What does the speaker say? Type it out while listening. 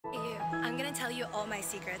I'm gonna tell you all my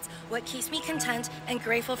secrets, what keeps me content and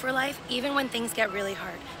grateful for life even when things get really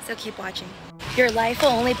hard. So keep watching. Your life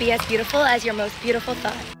will only be as beautiful as your most beautiful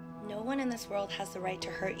thought. No one in this world has the right to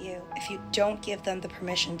hurt you if you don't give them the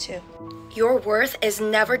permission to. Your worth is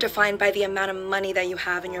never defined by the amount of money that you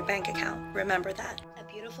have in your bank account. Remember that. A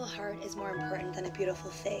beautiful heart is more important than a beautiful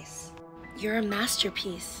face. You're a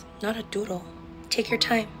masterpiece, not a doodle. Take your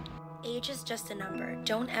time. Age is just a number.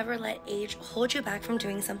 Don't ever let age hold you back from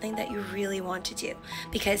doing something that you really want to do.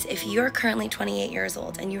 Because if you're currently 28 years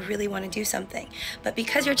old and you really want to do something, but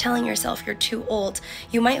because you're telling yourself you're too old,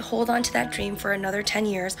 you might hold on to that dream for another 10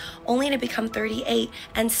 years, only to become 38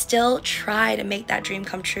 and still try to make that dream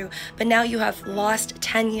come true. But now you have lost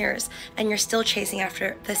 10 years and you're still chasing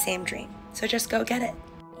after the same dream. So just go get it.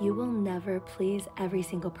 You will never please every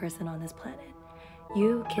single person on this planet.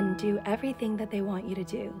 You can do everything that they want you to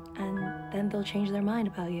do, and then they'll change their mind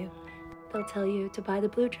about you. They'll tell you to buy the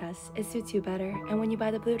blue dress, it suits you better, and when you buy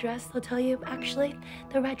the blue dress, they'll tell you, actually,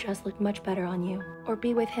 the red dress looked much better on you. Or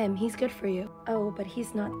be with him, he's good for you. Oh, but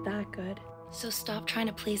he's not that good. So stop trying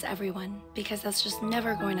to please everyone, because that's just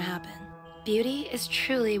never going to happen. Beauty is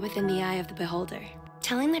truly within the eye of the beholder.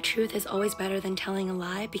 Telling the truth is always better than telling a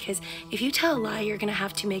lie, because if you tell a lie, you're gonna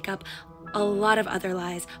have to make up a lot of other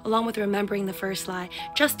lies, along with remembering the first lie,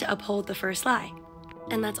 just to uphold the first lie.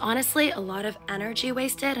 And that's honestly a lot of energy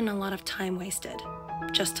wasted and a lot of time wasted,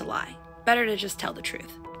 just to lie. Better to just tell the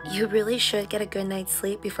truth. You really should get a good night's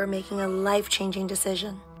sleep before making a life-changing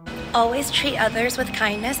decision. Always treat others with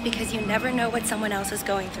kindness because you never know what someone else is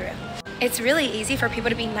going through. It's really easy for people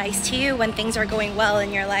to be nice to you when things are going well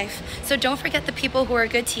in your life. So don't forget the people who are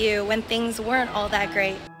good to you when things weren't all that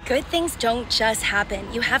great. Good things don't just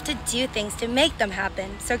happen. You have to do things to make them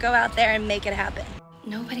happen. So go out there and make it happen.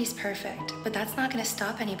 Nobody's perfect, but that's not going to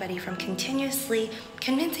stop anybody from continuously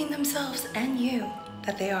convincing themselves and you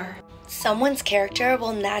that they are. Someone's character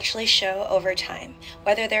will naturally show over time.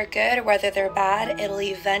 Whether they're good or whether they're bad, it'll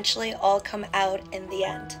eventually all come out in the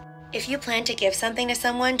end. If you plan to give something to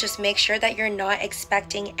someone, just make sure that you're not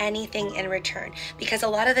expecting anything in return. Because a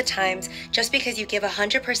lot of the times, just because you give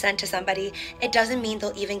 100% to somebody, it doesn't mean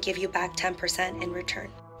they'll even give you back 10% in return.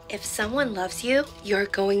 If someone loves you, you're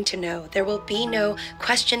going to know. There will be no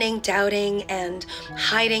questioning, doubting, and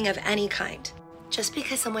hiding of any kind. Just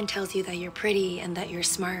because someone tells you that you're pretty and that you're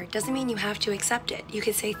smart doesn't mean you have to accept it. You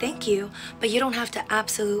could say thank you, but you don't have to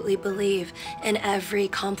absolutely believe in every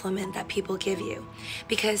compliment that people give you.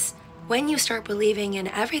 Because when you start believing in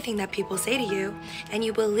everything that people say to you, and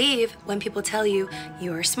you believe when people tell you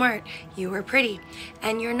you are smart, you are pretty,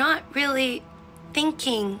 and you're not really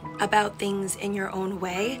thinking about things in your own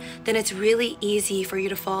way, then it's really easy for you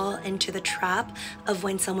to fall into the trap of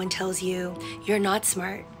when someone tells you you're not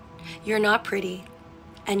smart, you're not pretty,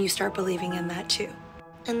 and you start believing in that too.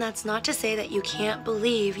 And that's not to say that you can't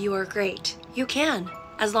believe you are great. You can,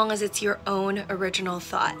 as long as it's your own original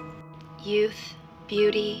thought. Youth,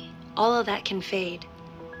 beauty, all of that can fade.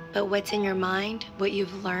 But what's in your mind, what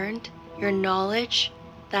you've learned, your knowledge,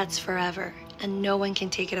 that's forever, and no one can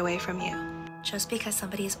take it away from you. Just because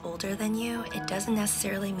somebody is older than you, it doesn't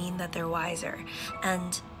necessarily mean that they're wiser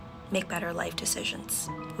and make better life decisions.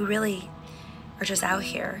 We really are just out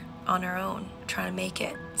here on our own trying to make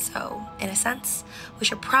it. So in a sense, we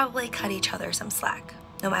should probably cut each other some slack,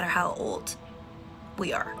 no matter how old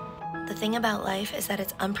we are. The thing about life is that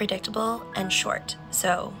it's unpredictable and short,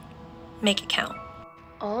 so make it count.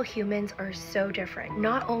 All humans are so different,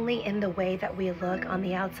 not only in the way that we look on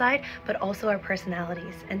the outside, but also our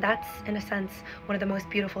personalities. And that's, in a sense, one of the most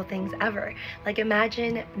beautiful things ever. Like,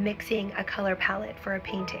 imagine mixing a color palette for a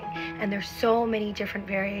painting, and there's so many different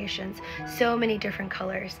variations, so many different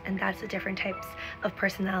colors, and that's the different types of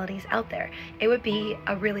personalities out there. It would be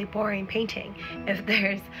a really boring painting if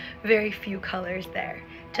there's very few colors there.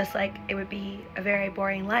 Just like it would be a very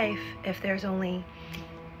boring life if there's only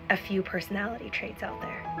a few personality traits out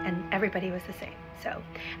there and everybody was the same. So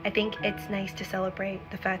I think it's nice to celebrate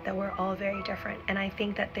the fact that we're all very different, and I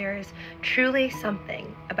think that there is truly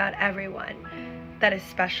something about everyone that is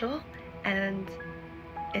special, and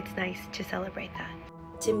it's nice to celebrate that.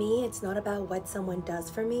 To me, it's not about what someone does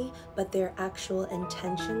for me, but their actual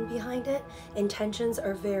intention behind it. Intentions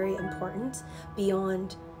are very important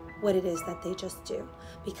beyond what it is that they just do.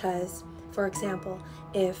 Because, for example,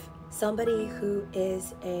 if somebody who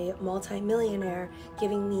is a multi-millionaire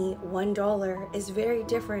giving me $1 is very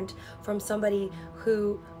different from somebody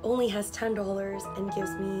who only has $10 and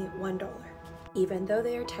gives me $1. Even though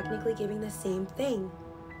they are technically giving the same thing,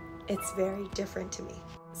 it's very different to me.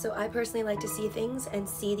 So I personally like to see things and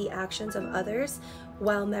see the actions of others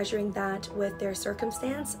while measuring that with their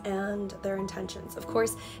circumstance and their intentions. Of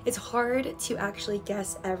course, it's hard to actually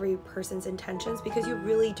guess every person's intentions because you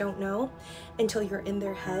really don't know until you're in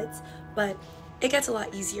their heads, but it gets a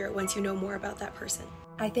lot easier once you know more about that person.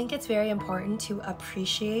 I think it's very important to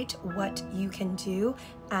appreciate what you can do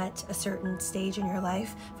at a certain stage in your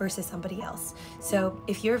life versus somebody else. So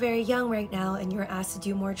if you're very young right now and you're asked to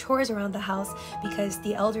do more chores around the house because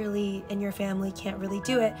the elderly in your family can't really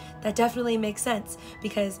do it, that definitely makes sense,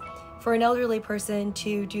 because for an elderly person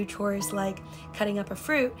to do chores like cutting up a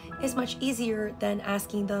fruit is much easier than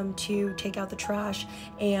asking them to take out the trash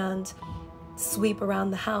and sweep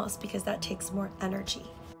around the house, because that takes more energy.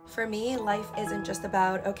 For me, life isn't just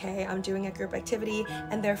about, okay, I'm doing a group activity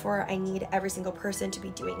and therefore I need every single person to be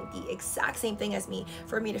doing the exact same thing as me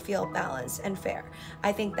for me to feel balanced and fair.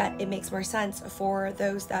 I think that it makes more sense for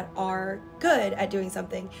those that are good at doing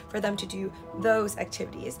something for them to do those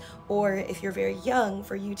activities, or if you're very young,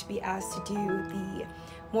 for you to be asked to do the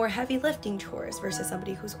more heavy lifting chores versus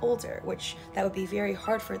somebody who's older, which that would be very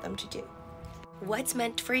hard for them to do. What's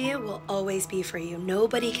meant for you will always be for you.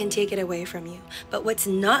 Nobody can take it away from you. But what's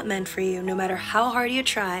not meant for you, no matter how hard you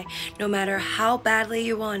try, no matter how badly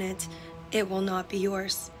you want it, it will not be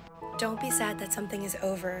yours. Don't be sad that something is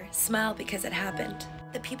over. Smile because it happened.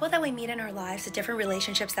 The people that we meet in our lives, the different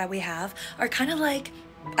relationships that we have, are kind of like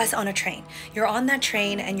us on a train. You're on that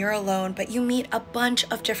train and you're alone, but you meet a bunch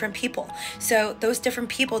of different people. So those different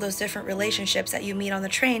people, those different relationships that you meet on the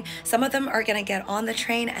train, some of them are gonna get on the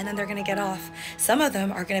train and then they're gonna get off. Some of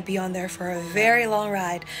them are gonna be on there for a very long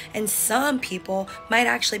ride. And some people might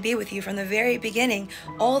actually be with you from the very beginning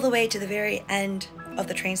all the way to the very end of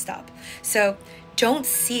the train stop. So don't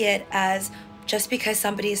see it as just because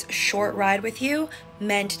somebody's short ride with you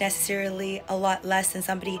meant necessarily a lot less than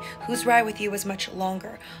somebody whose ride with you was much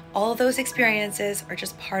longer. All of those experiences are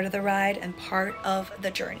just part of the ride and part of the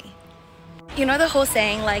journey. You know the whole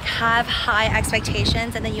saying, like, have high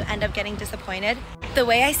expectations and then you end up getting disappointed? The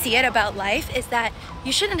way I see it about life is that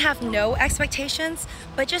you shouldn't have no expectations,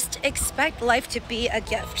 but just expect life to be a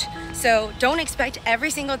gift. So don't expect every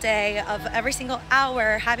single day of every single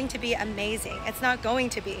hour having to be amazing. It's not going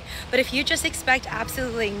to be. But if you just expect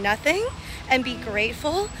absolutely nothing and be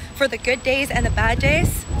grateful for the good days and the bad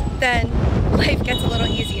days, then life gets a little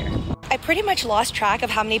easier. I pretty much lost track of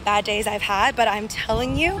how many bad days I've had, but I'm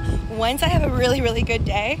telling you, once I have a really, really good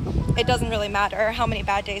day, it doesn't really matter how many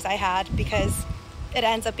bad days I had because it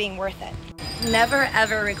ends up being worth it. Never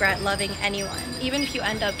ever regret loving anyone. Even if you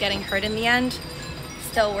end up getting hurt in the end,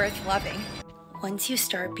 still worth loving. Once you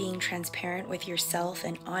start being transparent with yourself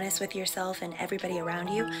and honest with yourself and everybody around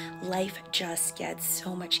you, life just gets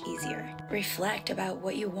so much easier. Reflect about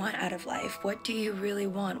what you want out of life. What do you really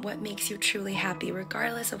want? What makes you truly happy,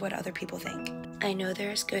 regardless of what other people think? I know there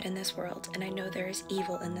is good in this world, and I know there is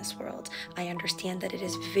evil in this world. I understand that it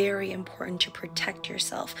is very important to protect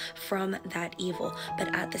yourself from that evil,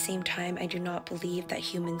 but at the same time, I do not believe that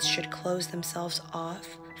humans should close themselves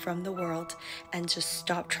off from the world and just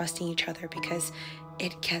stop trusting each other, because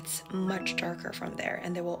it gets much darker from there,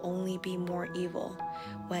 and there will only be more evil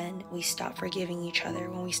when we stop forgiving each other,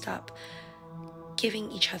 when we stop giving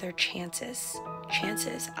each other chances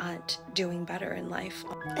at doing better in life.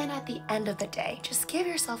 And at the end of the day, just give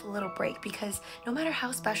yourself a little break, because no matter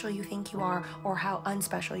how special you think you are or how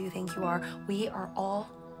unspecial you think you are, we are all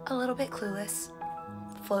a little bit clueless,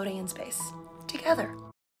 floating in space together.